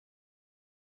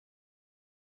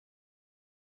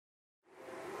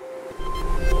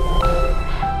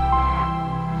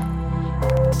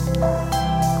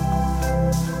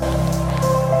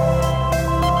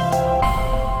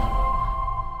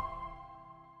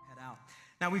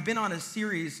Now, we've been on a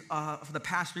series for the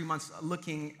past 3 months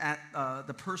looking at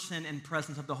the person and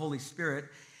presence of the Holy Spirit.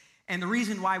 And the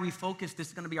reason why we focus, this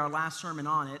is going to be our last sermon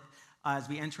on it as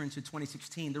we enter into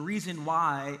 2016. The reason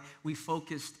why we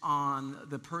focused on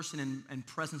the person and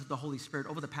presence of the Holy Spirit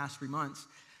over the past 3 months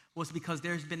was because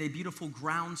there's been a beautiful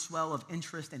groundswell of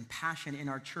interest and passion in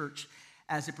our church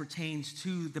as it pertains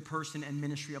to the person and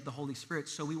ministry of the Holy Spirit.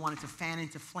 So we wanted to fan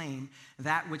into flame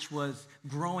that which was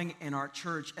growing in our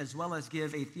church, as well as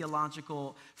give a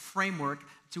theological framework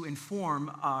to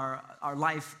inform our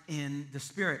life in the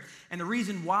Spirit. And the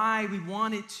reason why we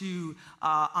wanted to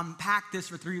unpack this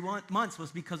for 3 months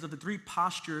was because of the three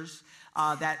postures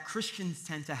that Christians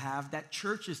tend to have, that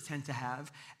churches tend to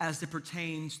have, as it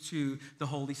pertains to the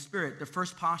Holy Spirit. The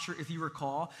first posture, if you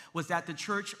recall, was that the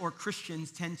church or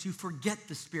Christians tend to forget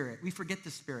the Spirit. We forget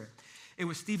the Spirit. It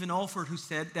was Stephen Olford who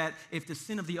said that if the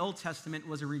sin of the Old Testament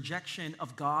was a rejection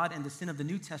of God and the sin of the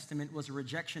New Testament was a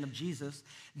rejection of Jesus,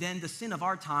 then the sin of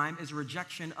our time is a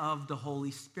rejection of the Holy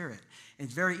Spirit. And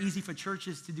it's very easy for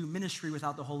churches to do ministry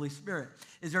without the Holy Spirit.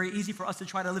 It's very easy for us to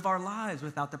try to live our lives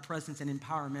without the presence and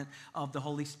empowerment of the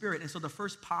Holy Spirit. And so the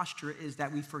first posture is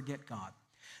that we forget God.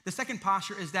 The second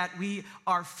posture is that we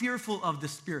are fearful of the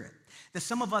Spirit. That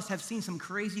some of us have seen some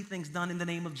crazy things done in the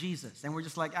name of Jesus. And we're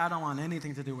just like, I don't want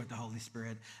anything to do with the Holy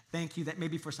Spirit. Thank you. That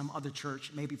maybe for some other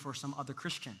church, maybe for some other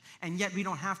Christian. And yet we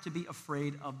don't have to be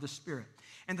afraid of the Spirit.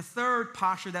 And the third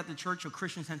posture that the church or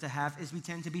Christians tend to have is we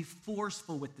tend to be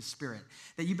forceful with the Spirit.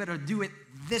 That you better do it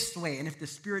this way. And if the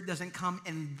Spirit doesn't come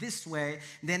in this way,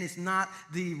 then it's not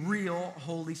the real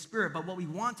Holy Spirit. But what we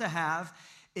want to have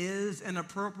is an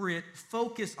appropriate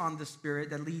focus on the Spirit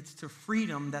that leads to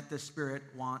freedom that the Spirit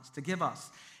wants to give us.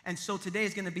 And so today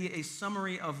is going to be a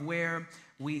summary of where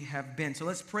we have been. So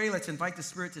let's pray. Let's invite the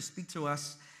Spirit to speak to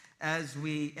us as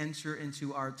we enter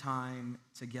into our time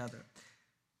together.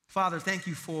 Father, thank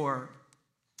you for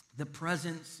the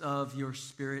presence of your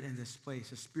Spirit in this place,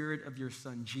 the Spirit of your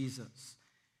Son, Jesus.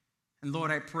 And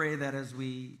Lord, I pray that as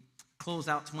we close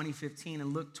out 2015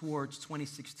 and look towards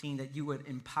 2016, that you would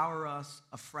empower us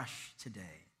afresh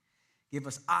today. Give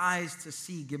us eyes to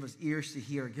see, give us ears to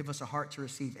hear, give us a heart to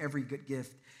receive every good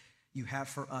gift you have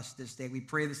for us this day. We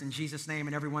pray this in Jesus' name,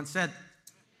 and everyone said,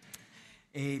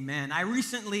 amen. I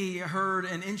recently heard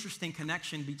an interesting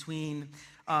connection between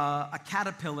a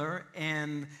caterpillar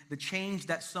and the change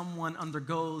that someone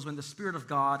undergoes when the Spirit of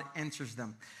God enters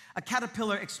them. A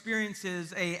caterpillar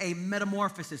experiences a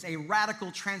metamorphosis, a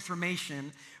radical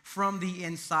transformation from the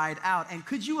inside out. And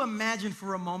could you imagine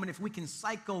for a moment, if we can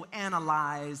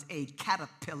psychoanalyze a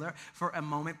caterpillar for a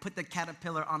moment, put the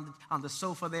caterpillar on the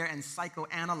sofa there and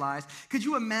psychoanalyze, could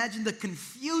you imagine the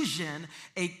confusion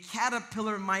a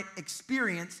caterpillar might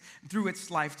experience through its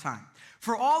lifetime?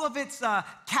 For all of its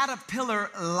caterpillar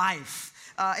life,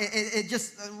 it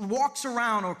just walks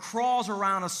around or crawls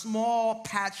around a small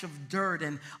patch of dirt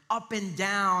and up and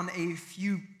down a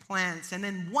few plants. And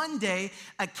then one day,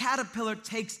 a caterpillar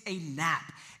takes a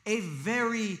nap, a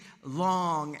very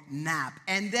long nap.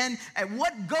 And then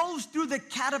what goes through the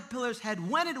caterpillar's head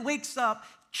when it wakes up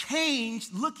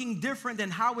changed, looking different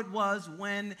than how it was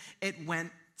when it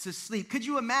went to sleep. Could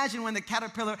you imagine when the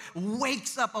caterpillar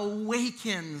wakes up,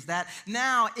 awakens, that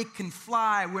now it can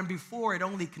fly when before it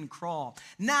only can crawl?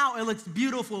 Now it looks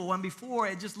beautiful when before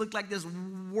it just looked like this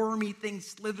wormy thing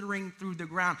slithering through the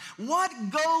ground. What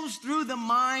goes through the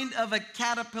mind of a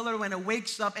caterpillar when it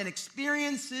wakes up and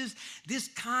experiences this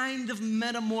kind of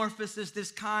metamorphosis,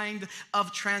 this kind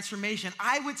of transformation?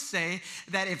 I would say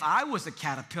that if I was a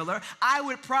caterpillar, I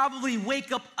would probably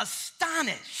wake up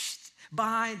astonished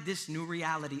by this new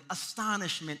reality.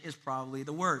 Astonishment is probably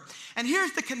the word. And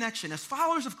here's the connection. As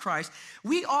followers of Christ,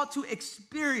 we ought to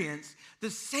experience the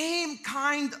same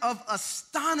kind of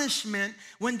astonishment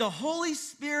when the Holy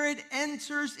Spirit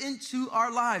enters into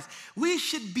our lives. We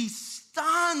should be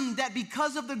stunned that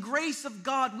because of the grace of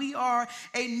God, we are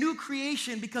a new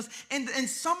creation, because in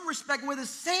some respect, we're the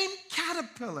same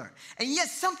caterpillar, and yet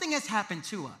something has happened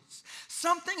to us.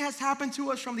 Something has happened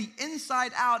to us from the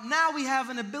inside out. Now we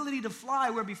have an ability to fly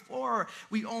where before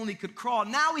we only could crawl.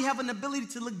 Now we have an ability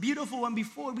to look beautiful when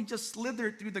before we just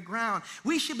slithered through the ground.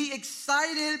 We should be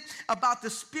excited about the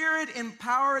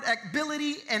Spirit-empowered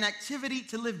ability and activity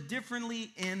to live differently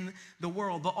in the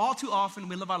world. But all too often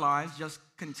we live our lives just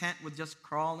content with just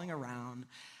crawling around,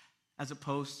 as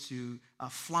opposed to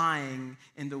flying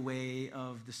in the way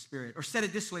of the Spirit. Or said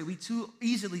it this way, we too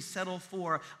easily settle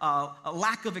for a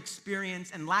lack of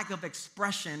experience and lack of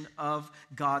expression of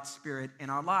God's Spirit in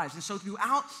our lives. And so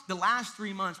throughout the last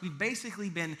 3 months, we've basically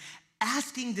been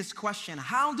asking this question: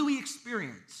 how do we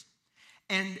experience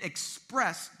and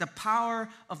express the power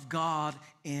of God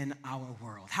in our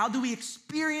world? How do we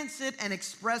experience it and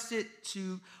express it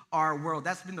to our world?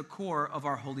 That's been the core of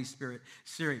our Holy Spirit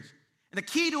series. And the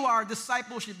key to our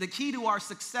discipleship, the key to our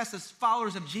success as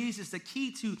followers of Jesus, the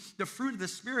key to the fruit of the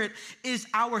Spirit is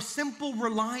our simple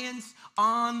reliance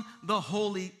on the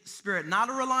Holy Spirit. Not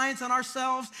a reliance on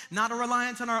ourselves, not a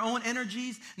reliance on our own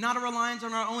energies, not a reliance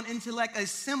on our own intellect, a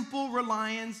simple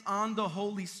reliance on the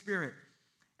Holy Spirit.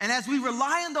 And as we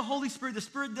rely on the Holy Spirit, the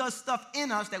Spirit does stuff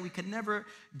in us that we could never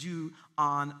do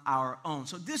on our own.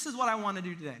 So this is what I want to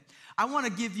do today. I want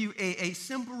to give you a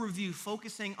simple review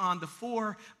focusing on the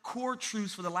 4 core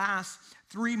truths for the last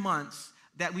 3 months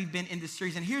that we've been in this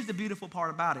series. And here's the beautiful part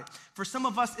about it. For some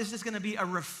of us, it's just going to be a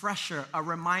refresher, a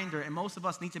reminder. And most of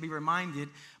us need to be reminded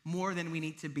more than we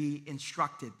need to be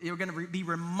instructed. You're going to be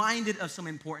reminded of some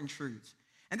important truths.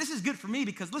 And this is good for me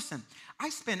because, listen, I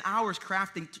spend hours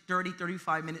crafting 30,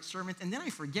 35-minute sermons, and then I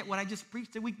forget what I just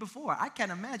preached the week before. I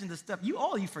can't imagine the stuff. You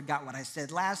forgot what I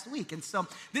said last week. And so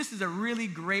this is a really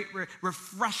great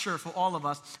refresher for all of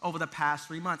us over the past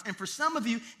 3 months. And for some of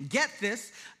you, get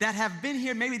this, that have been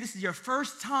here, maybe this is your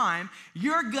first time,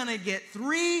 you're going to get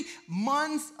 3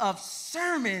 months of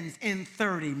sermons in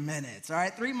 30 minutes, all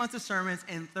right? 3 months of sermons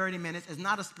in 30 minutes is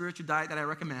not a spiritual diet that I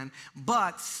recommend,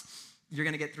 but you're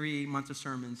going to get 3 months of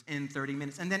sermons in 30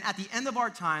 minutes. And then at the end of our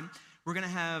time, we're going to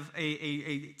have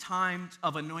a time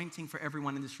of anointing for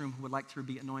everyone in this room who would like to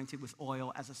be anointed with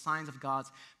oil as a sign of God's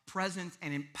presence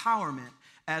and empowerment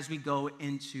as we go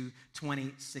into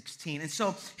 2016. And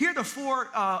so here are the 4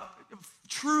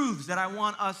 truths that I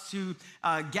want us to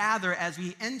gather as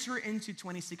we enter into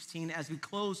 2016, as we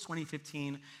close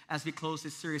 2015, as we close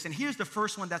this series. And here's the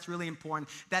first one that's really important.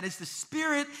 That is, the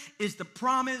Spirit is the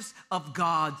promise of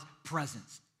God's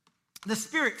presence. The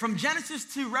Spirit, from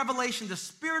Genesis to Revelation, the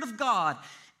Spirit of God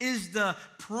is the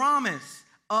promise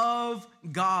of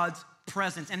God's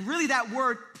presence. And really that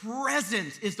word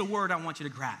presence is the word I want you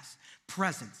to grasp.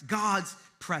 Presence, God's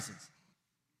presence.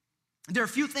 There are a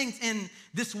few things in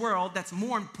this world that's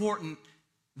more important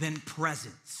than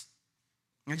presence.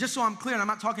 And just so I'm clear, I'm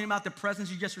not talking about the presence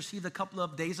you just received a couple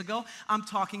of days ago. I'm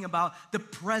talking about the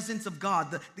presence of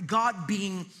God, the God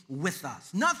being with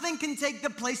us. Nothing can take the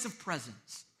place of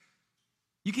presence.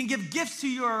 You can give gifts to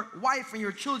your wife and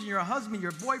your children, your husband,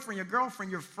 your boyfriend, your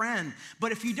girlfriend, your friend.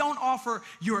 But if you don't offer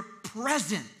your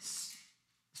presence,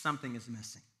 something is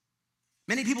missing.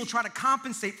 Many people try to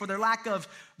compensate for their lack of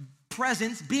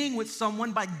presence, being with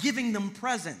someone, by giving them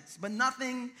presents. But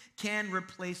nothing can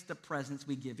replace the presence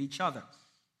we give each other.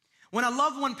 When a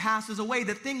loved one passes away,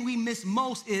 the thing we miss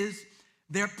most is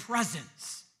their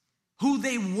presence, who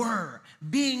they were,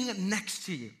 being next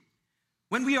to you.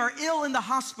 When we are ill in the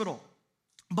hospital,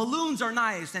 balloons are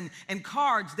nice and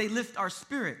cards, they lift our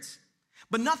spirits.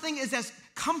 But nothing is as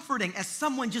comforting as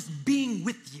someone just being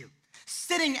with you,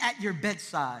 sitting at your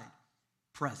bedside.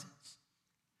 Presence.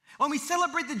 When we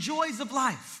celebrate the joys of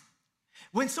life,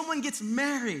 when someone gets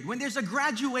married, when there's a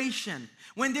graduation,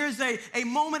 when there's a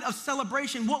moment of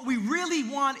celebration, what we really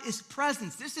want is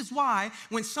presence. This is why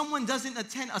when someone doesn't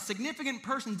attend, a significant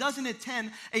person doesn't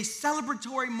attend a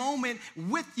celebratory moment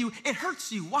with you, it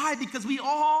hurts you. Why? Because we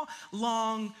all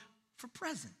long for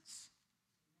presence.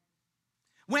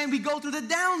 When we go through the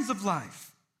downs of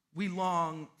life, we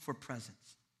long for presence.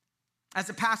 As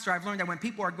a pastor, I've learned that when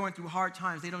people are going through hard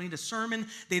times, they don't need a sermon,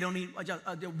 they don't need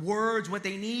words. What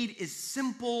they need is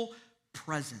simple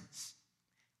presence.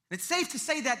 And it's safe to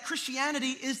say that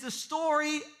Christianity is the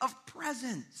story of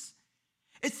presence.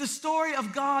 It's the story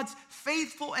of God's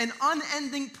faithful and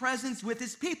unending presence with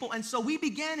his people. And so we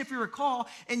began, if you recall,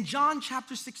 in John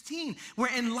chapter 16,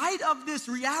 where in light of this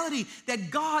reality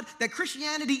that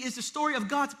Christianity is the story of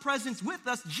God's presence with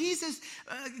us, Jesus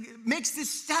makes this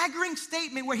staggering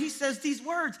statement where he says these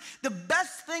words: the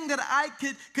best thing that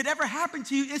could ever happen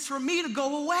to you is for me to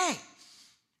go away.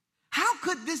 How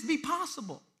could this be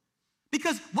possible?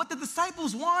 Because what the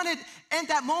disciples wanted in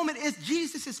that moment is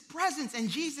Jesus' presence. And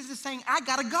Jesus is saying, I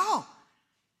gotta go.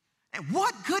 And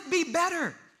what could be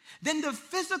better than the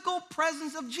physical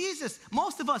presence of Jesus?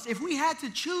 Most of us, if we had to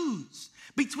choose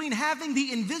between having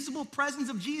the invisible presence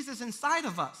of Jesus inside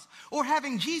of us or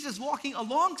having Jesus walking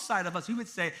alongside of us, we would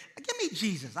say, give me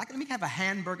Jesus. Let me have a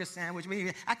hamburger sandwich.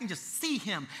 I can just see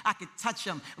him. I can touch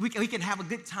him. We can have a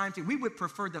good time together. We would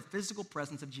prefer the physical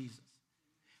presence of Jesus.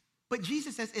 But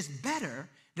Jesus says, it's better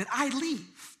that I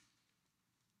leave.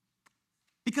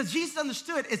 Because Jesus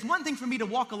understood it's one thing for me to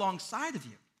walk alongside of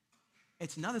you.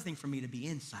 It's another thing for me to be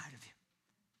inside of you.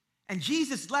 And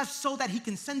Jesus left so that he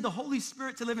can send the Holy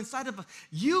Spirit to live inside of us.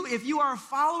 If you are a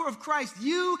follower of Christ,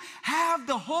 you have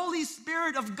the Holy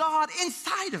Spirit of God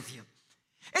inside of you.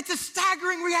 It's a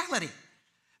staggering reality.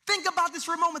 Think about this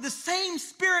for a moment. The same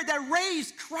Spirit that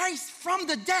raised Christ from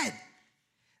the dead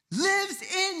lives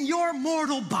in your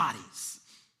mortal bodies.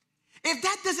 If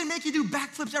that doesn't make you do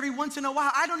backflips every once in a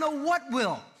while, I don't know what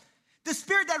will. The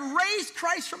Spirit that raised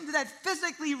Christ from the dead,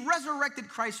 physically resurrected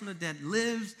Christ from the dead,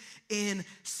 lives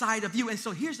inside of you. And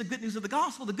so here's the good news of the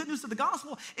gospel. The good news of the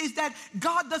gospel is that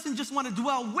God doesn't just want to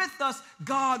dwell with us,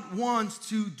 God wants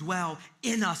to dwell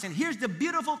in us. And here's the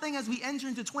beautiful thing as we enter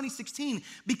into 2016,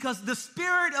 because the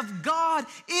Spirit of God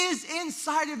is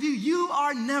inside of you, you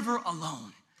are never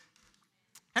alone.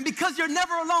 And because you're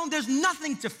never alone, there's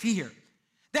nothing to fear.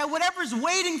 That whatever's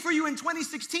waiting for you in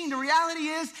 2016, the reality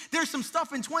is there's some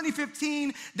stuff in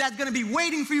 2015 that's gonna be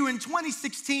waiting for you in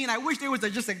 2016. I wish there was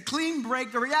just a clean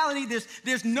break. The reality,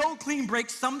 there's no clean break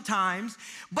sometimes.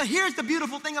 But here's the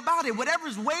beautiful thing about it.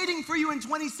 Whatever's waiting for you in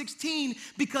 2016,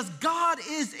 because God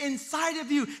is inside of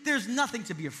you, there's nothing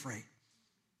to be afraid.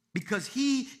 Because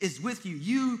He is with you.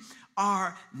 You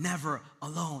are never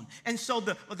alone. And so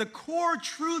the core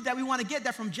truth that we want to get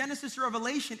that from Genesis to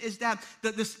Revelation is that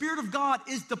the Spirit of God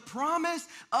is the promise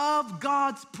of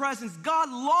God's presence. God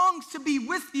longs to be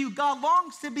with you. God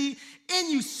longs to be in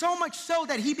you, so much so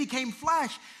that He became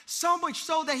flesh, so much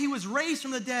so that He was raised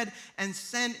from the dead and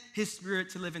sent His Spirit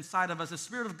to live inside of us. The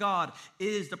Spirit of God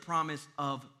is the promise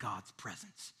of God's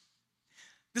presence.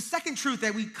 The second truth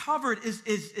that we covered is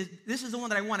this is the one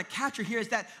that I want to capture here, is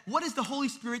that what is the Holy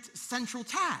Spirit's central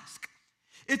task?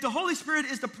 If the Holy Spirit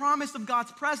is the promise of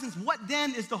God's presence, what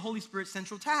then is the Holy Spirit's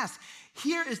central task?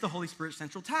 Here is the Holy Spirit's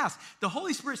central task. The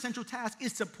Holy Spirit's central task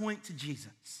is to point to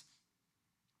Jesus.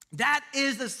 That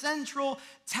is the central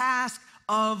task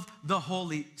of the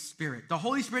Holy Spirit. The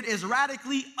Holy Spirit is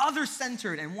radically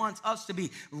other-centered and wants us to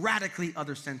be radically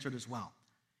other-centered as well.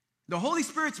 The Holy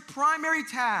Spirit's primary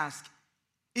task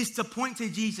is to point to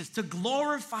Jesus, to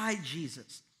glorify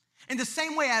Jesus. In the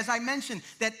same way, as I mentioned,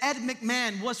 that Ed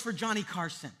McMahon was for Johnny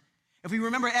Carson. If we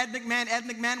remember Ed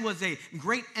McMahon was a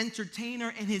great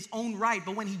entertainer in his own right,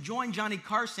 but when he joined Johnny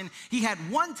Carson, he had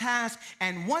one task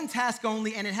and one task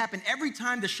only, and it happened every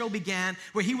time the show began,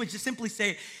 where he would just simply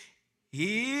say,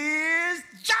 "Here's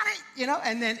Johnny,"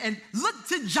 and look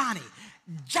to Johnny.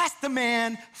 Just the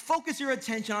man, focus your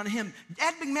attention on him.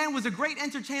 Ed McMahon was a great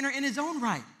entertainer in his own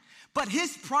right. But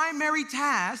his primary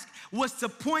task was to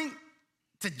point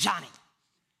to Johnny.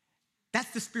 That's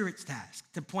the Spirit's task,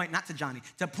 to point, not to Johnny,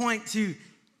 to point to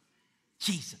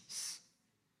Jesus.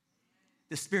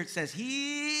 The Spirit says,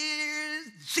 "Here's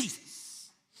Jesus."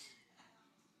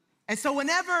 And so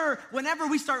whenever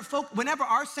we start, whenever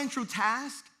our central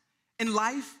task in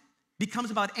life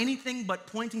becomes about anything but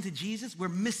pointing to Jesus, we're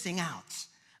missing out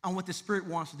on what the Spirit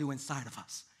wants to do inside of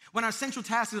us. When our central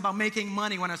task is about making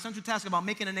money, when our central task is about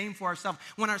making a name for ourselves,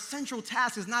 when our central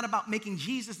task is not about making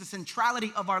Jesus the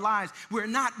centrality of our lives, we're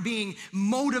not being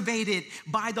motivated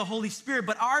by the Holy Spirit.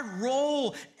 But our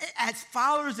role as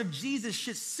followers of Jesus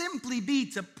should simply be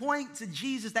to point to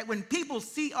Jesus, that when people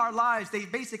see our lives, they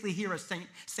basically hear us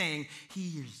saying,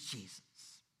 "Here's Jesus."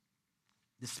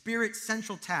 The Spirit's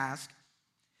central task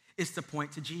is to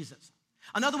point to Jesus.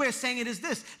 Another way of saying it is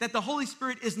this, that the Holy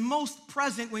Spirit is most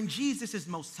present when Jesus is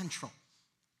most central.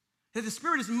 That the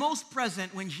Spirit is most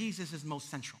present when Jesus is most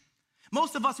central.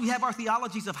 Most of us, we have our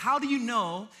theologies of how do you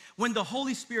know when the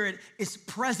Holy Spirit is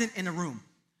present in a room?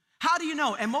 How do you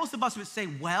know? And most of us would say,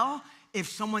 well, if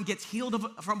someone gets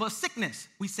healed from a sickness,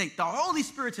 we say the Holy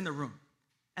Spirit's in the room.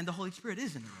 And the Holy Spirit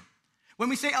is in the room. When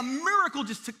we say a miracle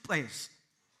just took place,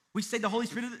 we say the Holy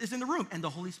Spirit is in the room, and the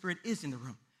Holy Spirit is in the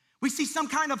room. We see some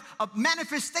kind of a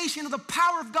manifestation of the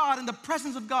power of God and the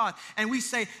presence of God, and we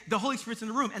say the Holy Spirit's in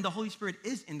the room, and the Holy Spirit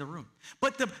is in the room.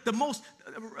 But the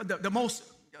most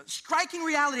striking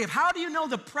reality of how do you know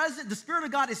the Spirit of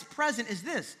God is present is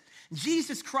this: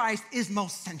 Jesus Christ is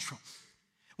most central.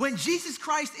 When Jesus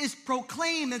Christ is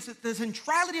proclaimed, the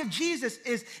centrality of Jesus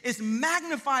is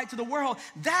magnified to the world,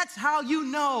 that's how you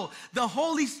know the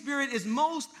Holy Spirit is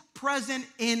most present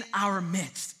in our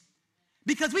midst.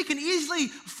 Because we can easily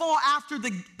fall after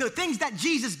the things that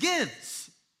Jesus gives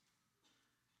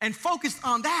and focus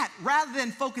on that rather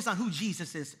than focus on who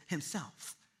Jesus is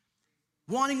himself.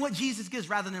 Wanting what Jesus gives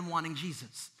rather than wanting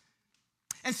Jesus.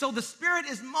 And so the Spirit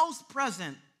is most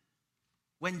present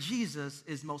when Jesus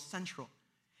is most central.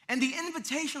 And the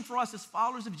invitation for us as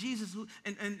followers of Jesus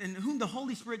and whom the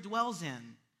Holy Spirit dwells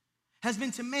in has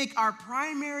been to make our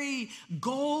primary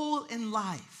goal in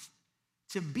life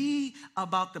to be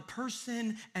about the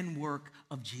person and work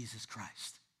of Jesus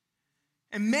Christ.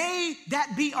 And may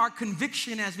that be our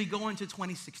conviction as we go into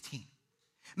 2016.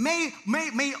 May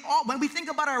all, when we think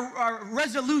about our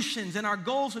resolutions and our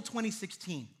goals for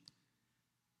 2016,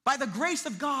 By the grace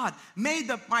of God, may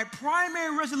my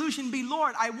primary resolution be,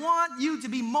 Lord, I want you to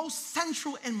be most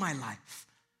central in my life.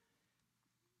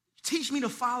 Teach me to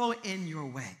follow in your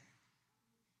way.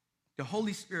 The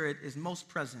Holy Spirit is most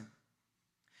present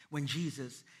when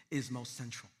Jesus is most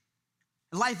central.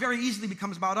 Life very easily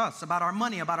becomes about us, about our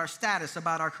money, about our status,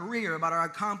 about our career, about our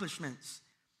accomplishments.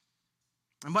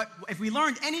 But if we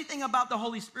learned anything about the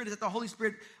Holy Spirit, is that the Holy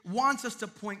Spirit wants us to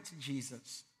point to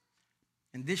Jesus.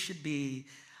 And this should be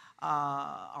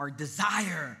our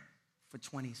desire for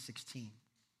 2016.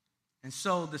 And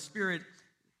so the Spirit,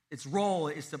 its role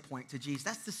is to point to Jesus.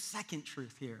 That's the second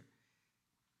truth here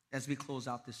as we close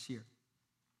out this year.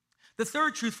 The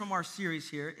third truth from our series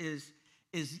here is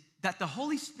that the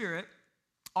Holy Spirit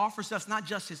offers us not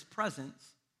just his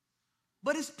presence,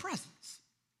 but his presence.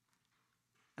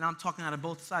 And I'm talking out of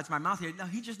both sides of my mouth here. Now,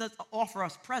 he just doesn't offer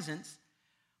us presence,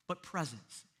 but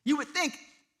presence. You would think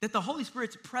that the Holy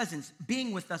Spirit's presence,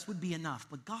 being with us, would be enough.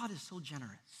 But God is so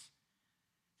generous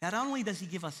that not only does he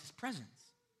give us his presence,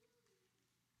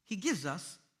 he gives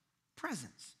us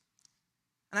presence.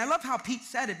 And I love how Pete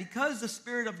said it, because the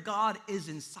Spirit of God is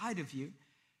inside of you,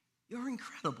 you're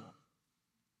incredible.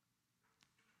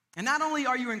 And not only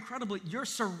are you incredible, you're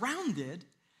surrounded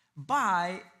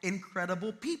by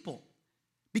incredible people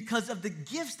because of the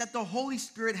gifts that the Holy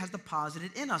Spirit has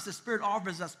deposited in us. The Spirit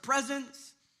offers us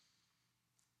presence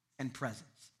and presence.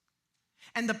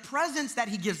 And the presence that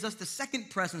he gives us, the second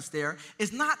presence there,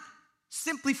 is not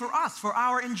simply for us, for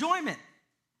our enjoyment.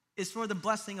 It's for the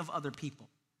blessing of other people.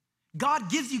 God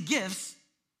gives you gifts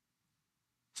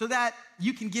so that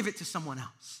you can give it to someone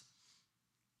else.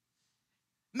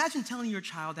 Imagine telling your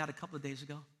child that a couple of days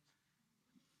ago.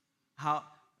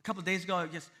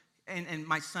 And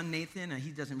my son Nathan,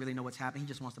 he doesn't really know what's happening. He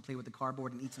just wants to play with the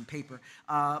cardboard and eat some paper.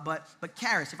 But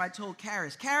Karis, if I told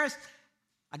Karis,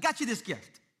 I got you this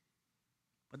gift,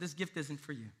 but this gift isn't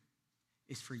for you.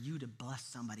 It's for you to bless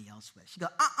somebody else with. She goes,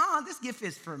 this gift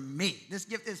is for me. This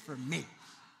gift is for me.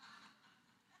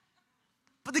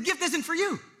 But the gift isn't for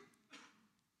you.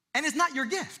 And it's not your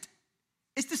gift.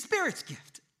 It's the Spirit's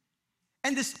gift.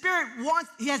 And the Spirit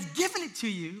he has given it to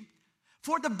you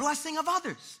for the blessing of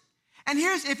others. And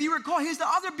if you recall, here's the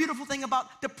other beautiful thing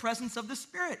about the presence of the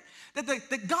Spirit.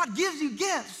 That God gives you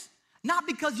gifts, not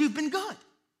because you've been good,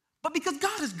 but because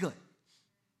God is good.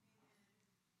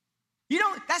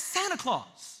 That's Santa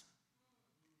Claus.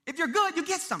 If you're good, you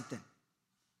get something.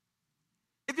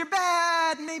 If you're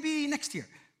bad, maybe next year.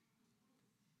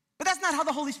 But that's not how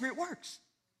the Holy Spirit works.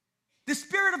 The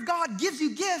Spirit of God gives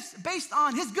you gifts based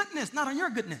on his goodness, not on your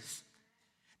goodness.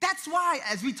 That's why,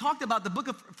 as we talked about the book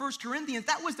of 1 Corinthians,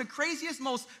 that was the craziest,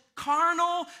 most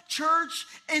carnal church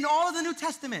in all of the New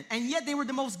Testament. And yet they were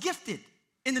the most gifted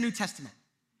in the New Testament.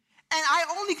 And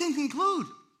I only can conclude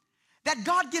that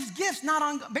God gives gifts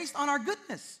not based on our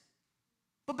goodness,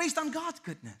 but based on God's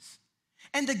goodness.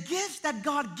 And the gifts that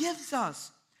God gives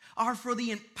us are for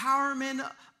the empowerment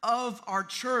of our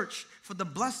church, for the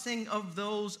blessing of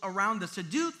those around us, to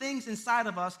do things inside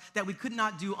of us that we could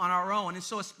not do on our own. And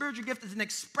so a spiritual gift is an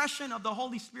expression of the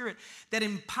Holy Spirit that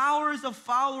empowers a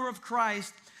follower of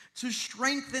Christ to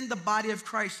strengthen the body of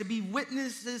Christ, to be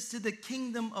witnesses to the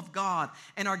kingdom of God.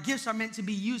 And our gifts are meant to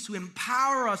be used to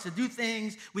empower us to do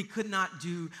things we could not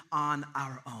do on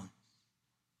our own.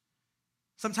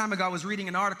 Some time ago, I was reading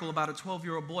an article about a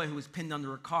 12-year-old boy who was pinned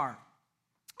under a car.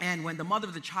 And when the mother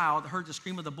of the child heard the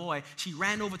scream of the boy, she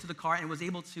ran over to the car and was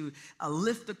able to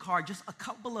lift the car just a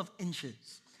couple of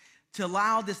inches to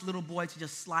allow this little boy to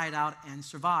just slide out and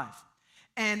survive.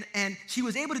 And she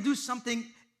was able to do something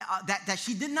that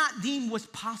she did not deem was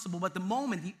possible, but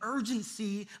the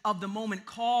urgency of the moment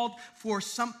called for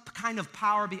some kind of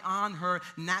power beyond her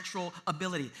natural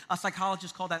ability. A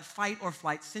psychologist called that fight or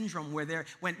flight syndrome, where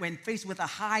when faced with a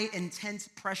high, intense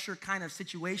pressure kind of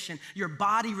situation, your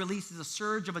body releases a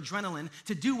surge of adrenaline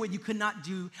to do what you could not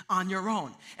do on your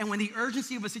own. And when the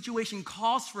urgency of a situation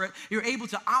calls for it, you're able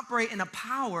to operate in a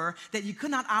power that you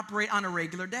could not operate on a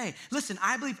regular day. Listen,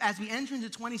 I believe as we enter into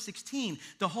 2016,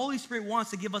 the Holy Spirit wants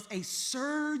to give us a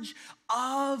surge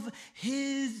of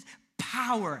his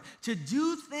power to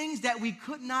do things that we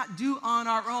could not do on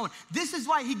our own. This is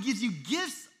why he gives you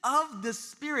gifts of the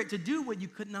Spirit to do what you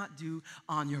could not do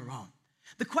on your own.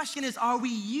 The question is, are we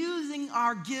using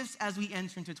our gifts as we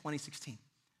enter into 2016?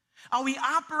 Are we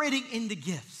operating in the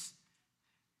gifts?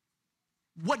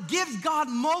 What gives God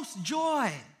most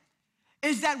joy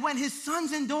is that when his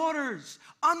sons and daughters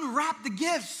unwrap the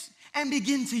gifts and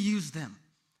begin to use them.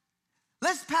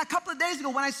 A couple of days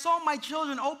ago, when I saw my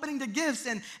children opening the gifts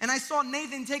and I saw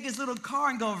Nathan take his little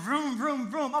car and go vroom, vroom,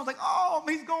 vroom, I was like, oh,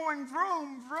 he's going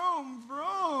vroom, vroom,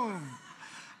 vroom.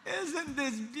 Isn't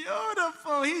this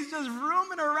beautiful? He's just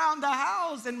roaming around the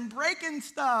house and breaking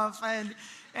stuff and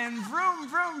vroom,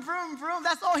 vroom, vroom, vroom.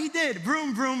 That's all he did.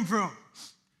 Vroom, vroom, vroom.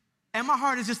 And my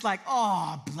heart is just like,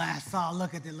 oh, bless. Oh,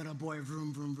 look at the little boy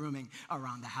vroom, vroom, vrooming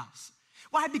around the house.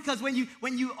 Why? Because when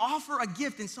you offer a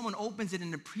gift and someone opens it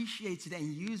and appreciates it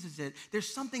and uses it,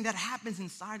 there's something that happens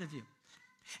inside of you.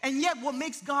 And yet what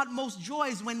makes God most joy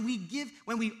is when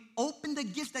we open the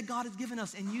gifts that God has given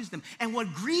us and use them. And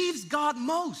what grieves God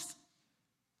most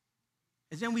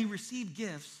is when we receive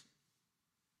gifts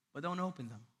but don't open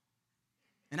them.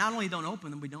 And not only don't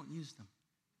open them, we don't use them.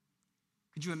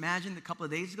 Could you imagine a couple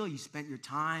of days ago you spent your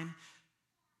time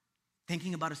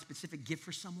thinking about a specific gift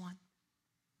for someone?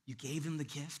 You gave them the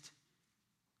gift.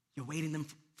 You're waiting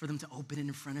for them to open it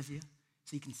in front of you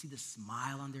so you can see the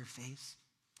smile on their face.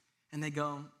 And they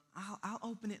go, I'll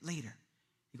open it later.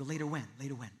 You go, later when?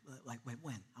 Later when? Like,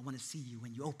 when? I want to see you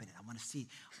when you open it. I want to see.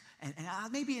 And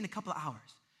maybe in a couple of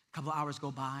hours. A couple of hours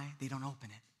go by, they don't open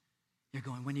it. You're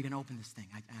going, when are you going to open this thing?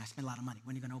 I spent a lot of money.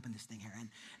 When are you going to open this thing here?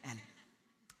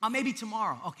 And maybe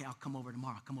tomorrow. Okay, I'll come over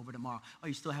tomorrow. Oh,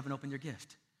 you still haven't opened your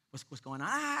gift. What's going on?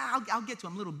 I'll get to it.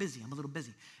 I'm a little busy.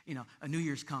 You know, a New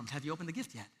Year's comes. Have you opened the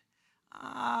gift yet?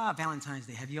 Valentine's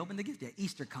Day. Have you opened the gift yet?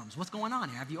 Easter comes. What's going on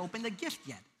here? Have you opened the gift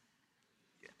yet?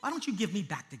 Why don't you give me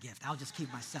back the gift? I'll just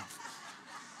keep myself.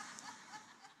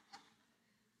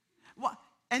 Well,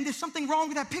 and there's something wrong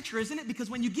with that picture, isn't it? Because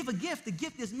when you give a gift, the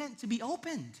gift is meant to be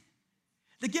opened.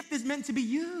 The gift is meant to be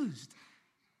used.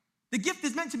 The gift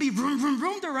is meant to be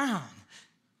roomed around.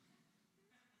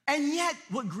 And yet,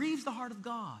 what grieves the heart of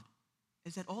God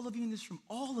is that all of you in this room,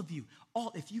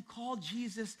 if you call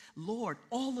Jesus Lord,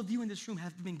 all of you in this room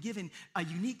have been given a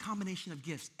unique combination of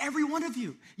gifts. Every one of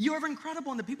you. You're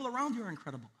incredible, and the people around you are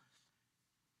incredible.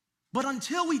 But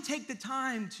until we take the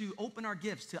time to open our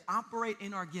gifts, to operate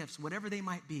in our gifts, whatever they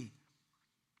might be,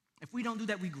 if we don't do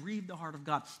that, we grieve the heart of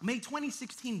God. May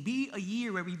 2016 be a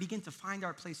year where we begin to find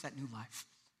our place at New Life,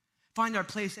 find our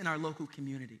place in our local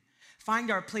community, find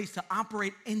our place to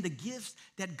operate in the gifts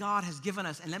that God has given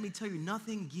us. And let me tell you,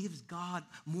 nothing gives God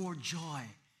more joy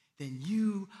than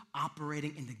you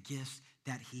operating in the gifts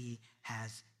that he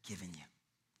has given you.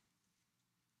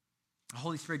 The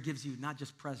Holy Spirit gives you not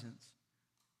just presence,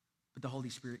 but the Holy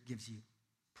Spirit gives you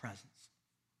presence.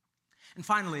 And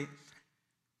finally,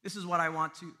 this is what I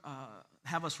want to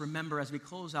have us remember as we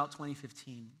close out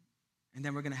 2015, and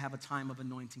then we're going to have a time of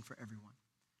anointing for everyone.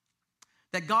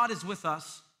 That God is with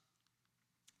us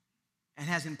and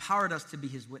has empowered us to be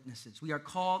his witnesses. We are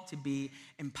called to be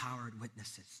empowered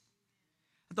witnesses.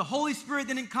 The Holy Spirit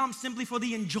didn't come simply for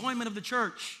the enjoyment of the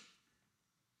church.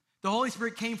 The Holy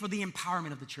Spirit came for the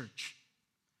empowerment of the church.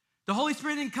 The Holy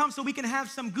Spirit didn't come so we can have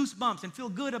some goosebumps and feel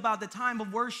good about the time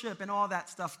of worship and all that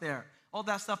stuff there. All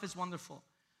that stuff is wonderful.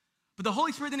 But the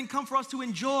Holy Spirit didn't come for us to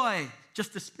enjoy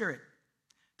just the Spirit.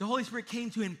 The Holy Spirit came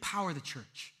to empower the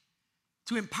church,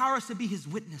 to empower us to be his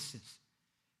witnesses,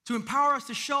 to empower us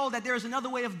to show that there is another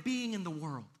way of being in the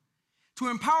world, to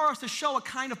empower us to show a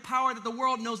kind of power that the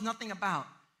world knows nothing about,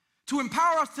 to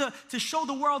empower us to show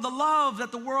the world the love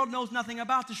that the world knows nothing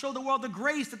about, to show the world the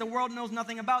grace that the world knows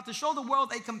nothing about, to show the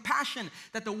world a compassion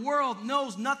that the world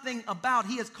knows nothing about.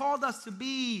 He has called us to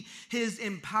be his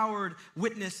empowered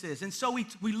witnesses. And so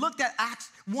we looked at Acts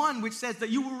 1, which says that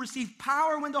you will receive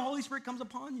power when the Holy Spirit comes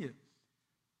upon you.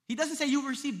 He doesn't say you will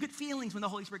receive good feelings when the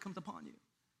Holy Spirit comes upon you.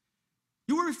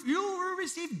 You will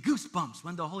receive goosebumps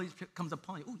when the Holy Spirit comes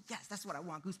upon you. Oh, yes, that's what I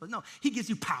want, goosebumps. No, he gives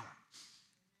you power.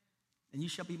 And you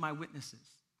shall be my witnesses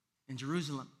in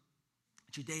Jerusalem,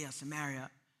 Judea, Samaria,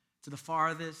 to the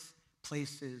farthest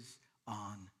places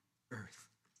on earth.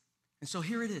 And so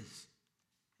here it is.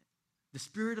 The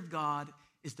Spirit of God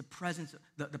is the presence,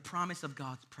 the promise of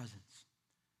God's presence.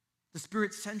 The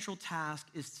Spirit's central task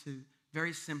is to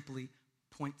very simply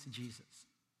point to Jesus.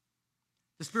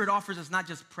 The Spirit offers us not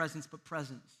just presence, but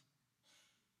presence.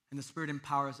 And the Spirit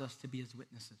empowers us to be his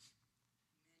witnesses.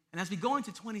 And as we go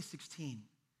into 2016,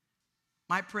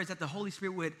 my prayer is that the Holy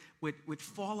Spirit would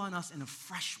fall on us in a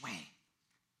fresh way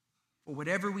for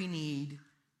whatever we need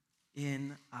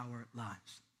in our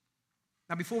lives.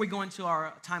 Now, before we go into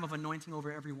our time of anointing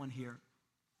over everyone here,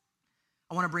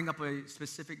 I want to bring up a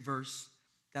specific verse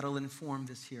that will inform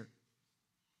this here.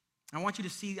 I want you to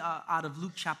see out of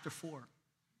Luke chapter 4,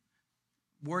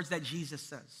 words that Jesus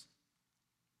says.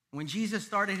 When Jesus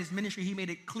started his ministry, he made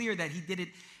it clear that he did it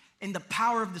in the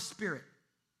power of the Spirit.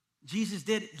 Jesus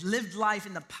lived life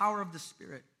in the power of the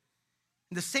Spirit.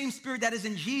 And the same Spirit that is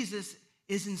in Jesus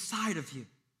is inside of you.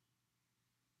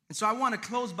 And so I want to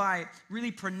close by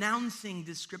really pronouncing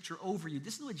this scripture over you.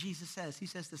 This is what Jesus says. He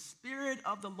says, the Spirit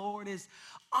of the Lord is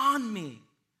on me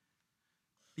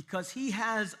because he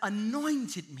has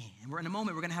anointed me. And in a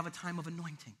moment, we're going to have a time of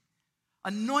anointing.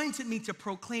 Anointed me to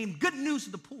proclaim good news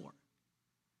to the poor.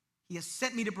 He has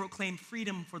sent me to proclaim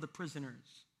freedom for the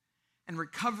prisoners and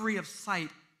recovery of sight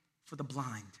for the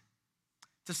blind,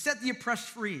 to set the oppressed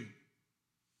free,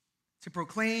 to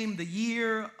proclaim the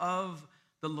year of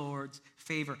the Lord's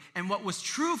favor. And what was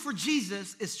true for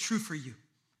Jesus is true for you.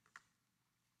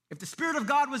 If the Spirit of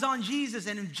God was on Jesus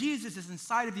and if Jesus is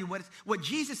inside of you, what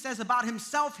Jesus says about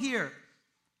himself here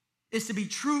is to be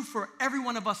true for every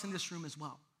one of us in this room as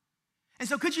well. And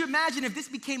so could you imagine if this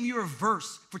became your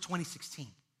verse for 2016?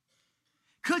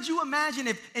 Could you imagine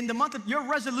if in the month of your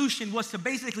resolution was to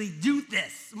basically do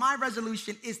this? My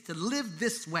resolution is to live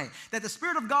this way, that the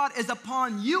Spirit of God is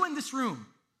upon you in this room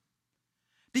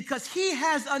because he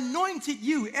has anointed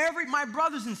you, my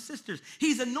brothers and sisters,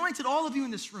 he's anointed all of you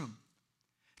in this room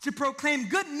to proclaim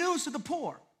good news to the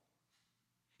poor.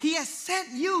 He has sent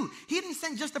you. He didn't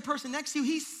send just the person next to you.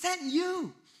 He sent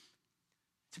you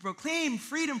to proclaim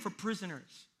freedom for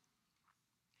prisoners.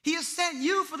 He has sent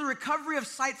you for the recovery of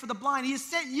sight for the blind. He has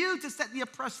sent you to set the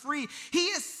oppressed free. He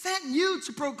has sent you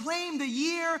to proclaim the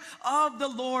year of the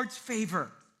Lord's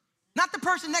favor. Not the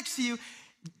person next to you,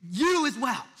 you as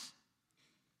well.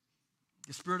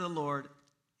 The Spirit of the Lord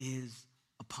is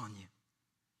upon you.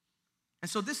 And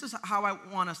so this is how I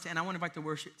want us to end. I want to invite the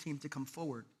worship team to come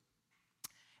forward.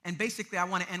 And basically, I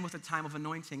want to end with a time of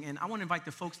anointing. And I want to invite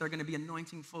the folks that are going to be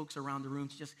anointing folks around the room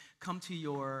to just come to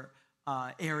your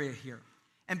area here.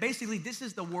 And basically, this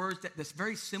is the words, this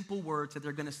very simple words that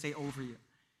they're going to say over you.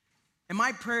 And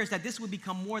my prayer is that this would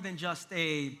become more than just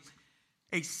a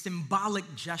symbolic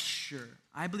gesture.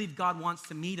 I believe God wants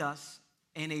to meet us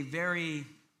in a very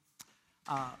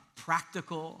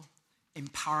practical,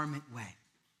 empowerment way.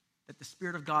 That the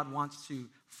Spirit of God wants to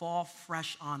fall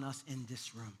fresh on us in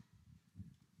this room.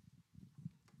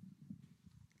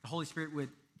 The Holy Spirit would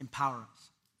empower us.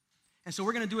 And so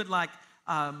we're going to do it like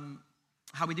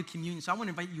how we do communion. So I want to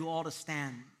invite you all to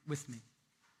stand with me.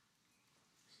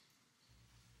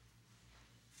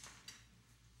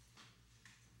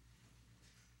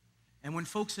 And when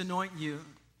folks anoint you,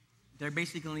 they're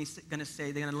basically going to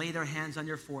say, they're going to lay their hands on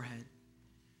your forehead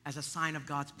as a sign of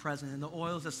God's presence. And the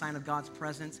oil is a sign of God's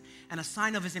presence and a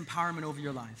sign of his empowerment over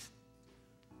your life.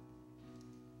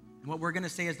 And what we're going to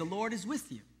say is, the Lord is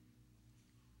with you.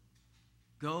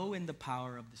 Go in the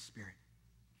power of the Spirit.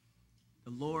 The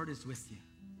Lord is with you.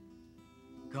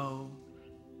 Go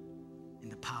in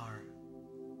the power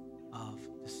of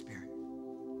the Spirit.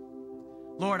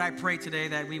 Lord, I pray today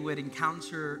that we would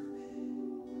encounter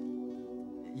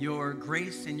your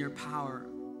grace and your power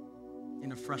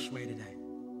in a fresh way today.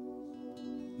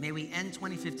 May we end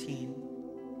 2015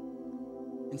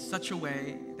 in such a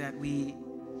way that we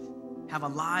have a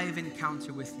live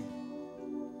encounter with you.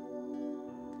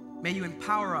 May you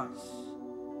empower us.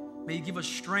 May you give us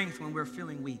strength when we're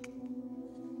feeling weak.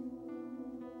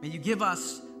 May you give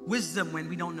us wisdom when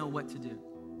we don't know what to do.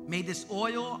 May this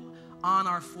oil on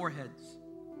our foreheads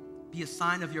be a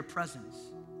sign of your presence,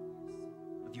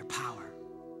 of your power.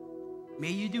 May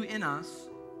you do in us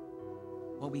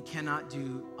what we cannot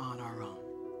do on our own.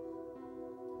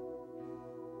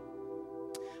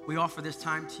 We offer this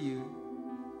time to you.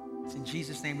 It's in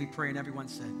Jesus' name we pray, and everyone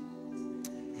said,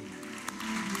 amen.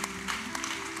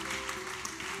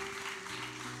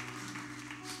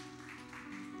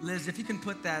 Liz, if you can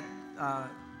put that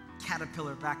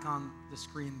caterpillar back on the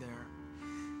screen there.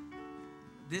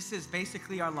 This is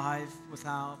basically our life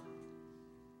without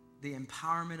the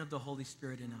empowerment of the Holy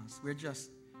Spirit in us. We're just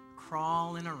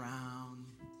crawling around,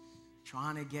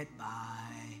 trying to get by,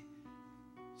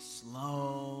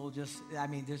 slow, we're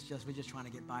just trying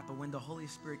to get by. But when the Holy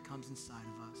Spirit comes inside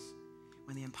of us,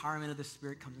 when the empowerment of the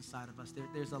Spirit comes inside of us,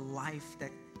 there's a life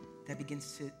that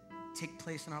begins to take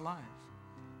place in our lives.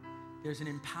 There's an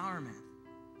empowerment.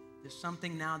 There's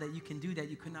something now that you can do that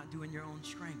you could not do in your own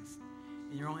strength,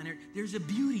 in your own energy. There's a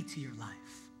beauty to your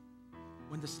life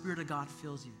when the Spirit of God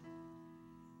fills you.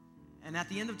 And at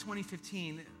the end of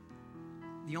 2015,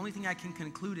 the only thing I can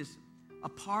conclude is,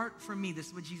 apart from me, this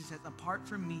is what Jesus says, apart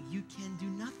from me, you can do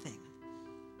nothing.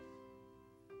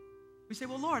 We say,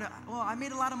 well, Lord, I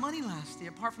made a lot of money last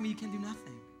year. Apart from me, you can do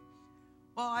nothing.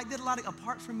 Well, I did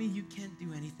apart from me, you can't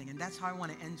do anything. And that's how I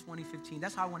want to end 2015.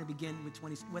 That's how I want to begin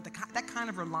with that kind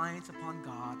of reliance upon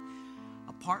God.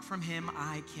 Apart from him,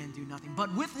 I can do nothing.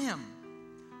 But with him,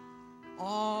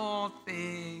 all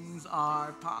things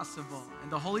are possible.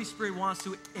 And the Holy Spirit wants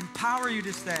to empower you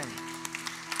to stay.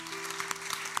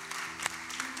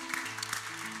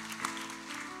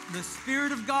 The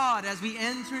Spirit of God, as we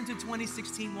enter into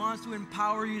 2016, wants to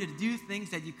empower you to do things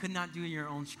that you could not do in your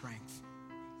own strength.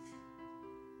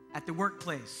 at the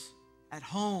workplace, at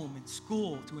home, in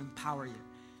school, to empower you.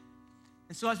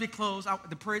 And so as we close,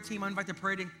 the prayer team, I invite the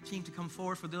prayer team to come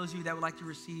forward. For those of you that would like to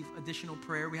receive additional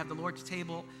prayer, we have the Lord's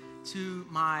table to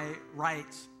my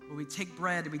right, where we take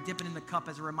bread and we dip it in the cup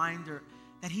as a reminder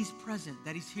that he's present,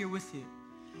 that he's here with you.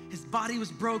 His body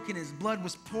was broken, his blood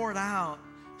was poured out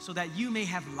so that you may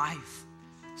have life,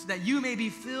 so that you may be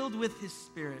filled with his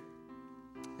Spirit.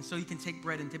 And so you can take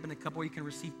bread and dip in the cup, or you can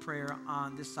receive prayer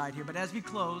on this side here. But as we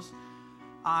close,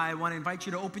 I want to invite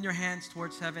you to open your hands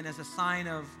towards heaven as a sign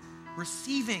of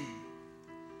receiving.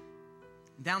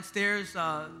 Downstairs,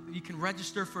 you can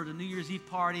register for the New Year's Eve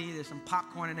party. There's some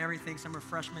popcorn and everything, some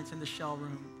refreshments in the shell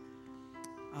room.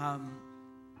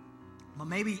 But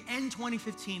maybe end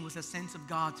 2015 with a sense of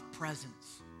God's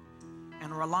presence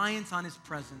and a reliance on his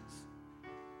presence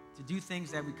to do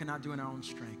things that we could not do in our own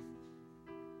strength.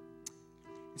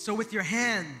 And so with your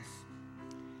hands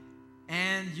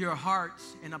and your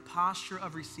hearts in a posture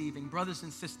of receiving, brothers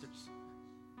and sisters,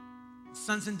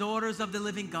 sons and daughters of the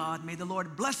living God, may the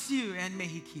Lord bless you and may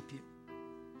he keep you.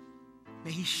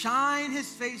 May he shine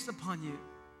his face upon you.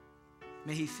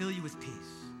 May he fill you with peace.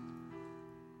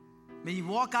 May you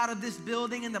walk out of this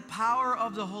building in the power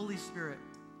of the Holy Spirit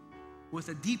with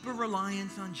a deeper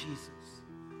reliance on Jesus.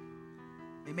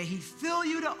 And may he fill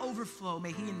you to overflow.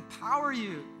 May he empower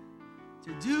you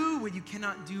to do what you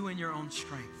cannot do in your own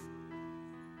strength.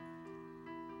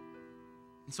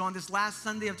 And so on this last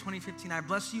Sunday of 2015, I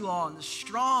bless you all in the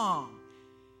strong,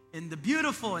 in the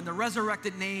beautiful, in the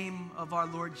resurrected name of our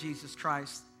Lord Jesus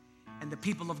Christ. And the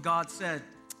people of God said,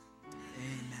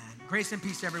 amen. Grace and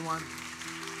peace, everyone.